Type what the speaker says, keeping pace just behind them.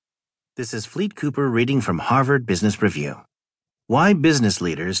This is Fleet Cooper reading from Harvard Business Review. Why Business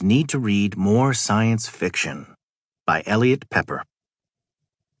Leaders Need to Read More Science Fiction by Eliot Peper.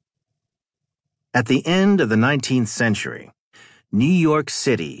 At the end of the 19th century, New York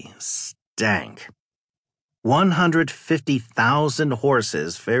City stank. 150,000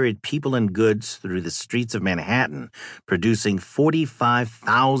 horses ferried people and goods through the streets of Manhattan, producing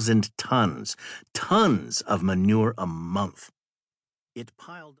 45,000 tons of manure a month. It piled